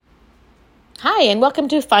Hi, and welcome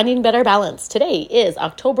to Finding Better Balance. Today is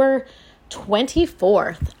October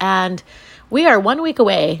 24th, and we are 1 week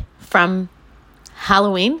away from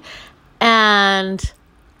Halloween. And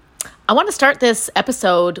I want to start this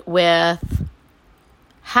episode with,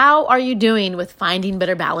 how are you doing with finding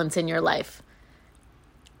better balance in your life?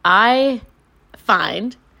 I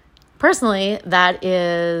find, personally, that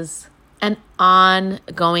is an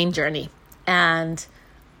ongoing journey. And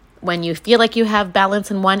when you feel like you have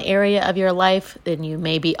balance in one area of your life, then you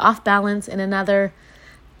may be off balance in another.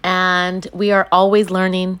 And we are always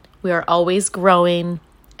learning, we are always growing,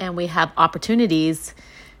 and we have opportunities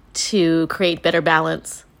to create better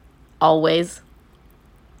balance always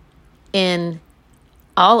in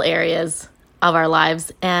all areas of our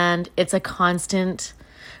lives. And it's a constant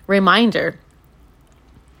reminder.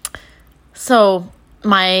 So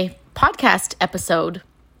my podcast episode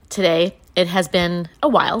today, it has been a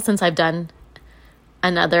while since I've done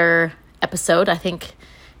another episode. I think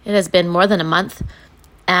it has been more than a month.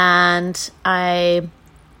 And I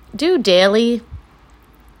do daily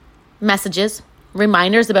messages,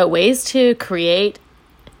 reminders about ways to create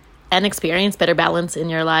and experience better balance in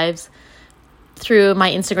your lives through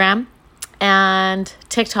my Instagram and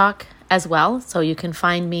TikTok as well. So you can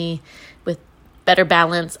find me with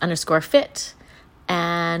betterbalance_fit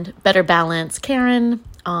and Better Balance Karen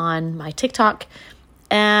on my TikTok.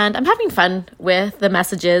 And I'm having fun with the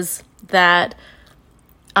messages that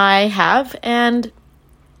I have, and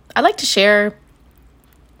I like to share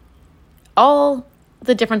all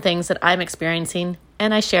the different things that I'm experiencing,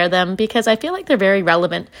 and I share them because I feel like they're very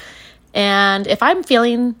relevant. And if I'm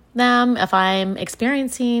feeling them, if I'm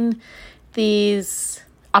experiencing these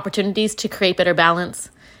opportunities to create better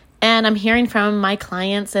balance, and I'm hearing from my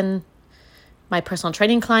clients and my personal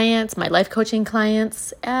training clients, my life coaching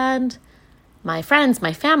clients, and my friends,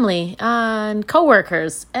 my family, and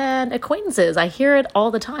coworkers, and acquaintances. I hear it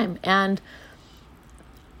all the time. And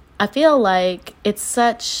I feel like it's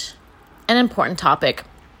such an important topic.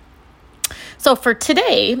 So for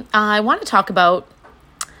today, I want to talk about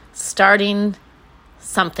starting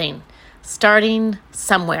something, starting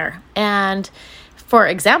somewhere. And for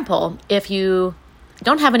example, if you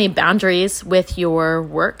don't have any boundaries with your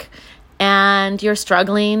work, and you're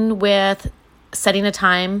struggling with setting a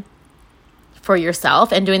time for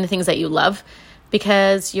yourself and doing the things that you love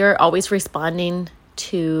because you're always responding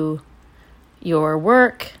to your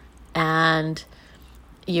work and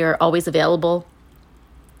you're always available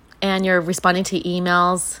and you're responding to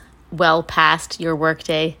emails well past your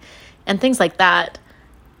workday and things like that,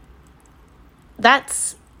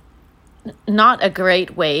 that's not a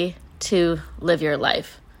great way to live your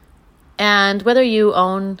life. And whether you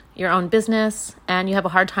own your own business and you have a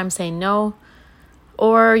hard time saying no,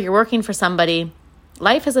 or you're working for somebody,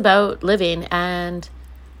 life is about living and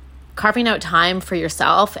carving out time for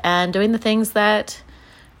yourself and doing the things that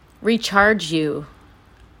recharge you,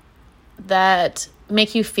 that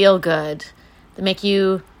make you feel good, that make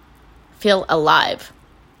you feel alive.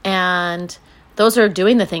 And those are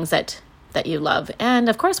doing the things that you love. And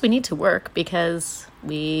of course, we need to work because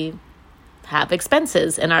we have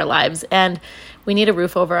expenses in our lives and we need a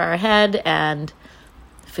roof over our head and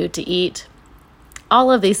food to eat,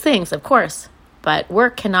 all of these things, of course, but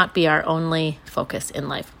work cannot be our only focus in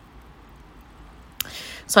life.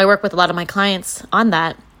 So I work with a lot of my clients on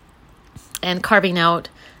that, and carving out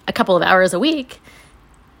a couple of hours a week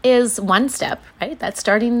is one step, right? That's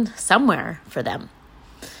starting somewhere for them.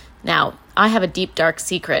 Now, I have a deep, dark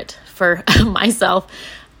secret for myself.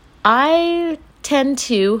 I tend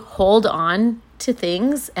to hold on to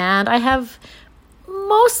things, and I have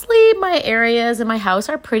mostly my areas in my house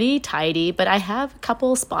are pretty tidy, but I have a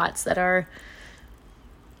couple spots that are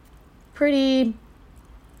pretty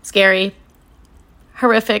scary,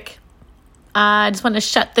 horrific. I just want to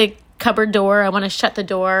shut the cupboard door. I want to shut the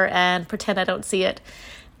door and pretend I don't see it.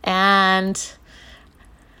 And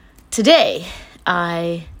today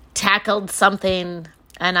I tackled something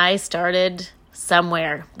and I started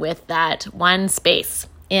somewhere with that one space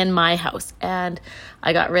in my house. And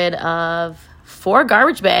I got rid of 4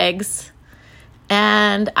 garbage bags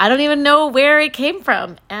and I don't even know where it came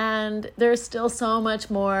from. And there's still so much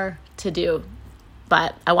more to do.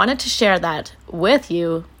 But I wanted to share that with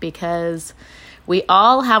you because we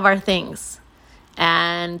all have our things.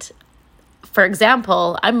 And for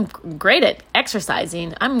example, I'm great at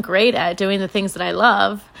exercising. I'm great at doing the things that I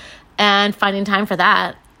love and finding time for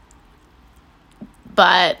that.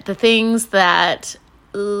 But the things that,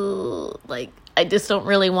 I just don't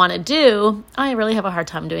really want to do, I really have a hard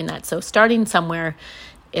time doing that. So starting somewhere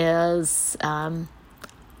is the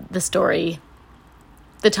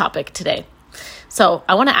topic today. So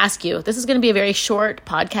I want to ask you, this is going to be a very short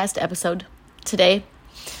podcast episode today,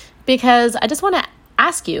 because I just want to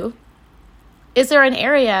ask you, is there an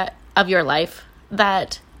area of your life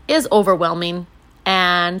that is overwhelming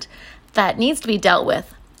and that needs to be dealt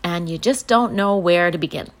with, and you just don't know where to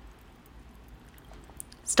begin?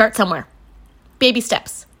 Start somewhere. Baby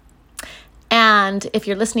steps. And if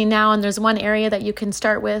you're listening now and there's one area that you can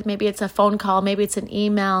start with, maybe it's a phone call, maybe it's an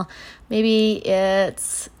email, maybe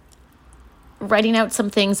it's writing out some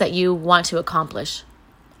things that you want to accomplish.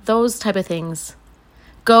 Those type of things.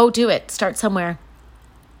 Go do it. Start somewhere.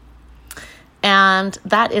 And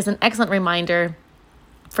that is an excellent reminder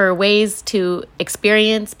for ways to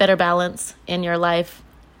experience better balance in your life,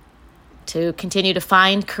 to continue to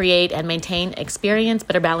find, create, and maintain, experience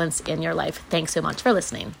better balance in your life. Thanks so much for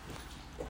listening.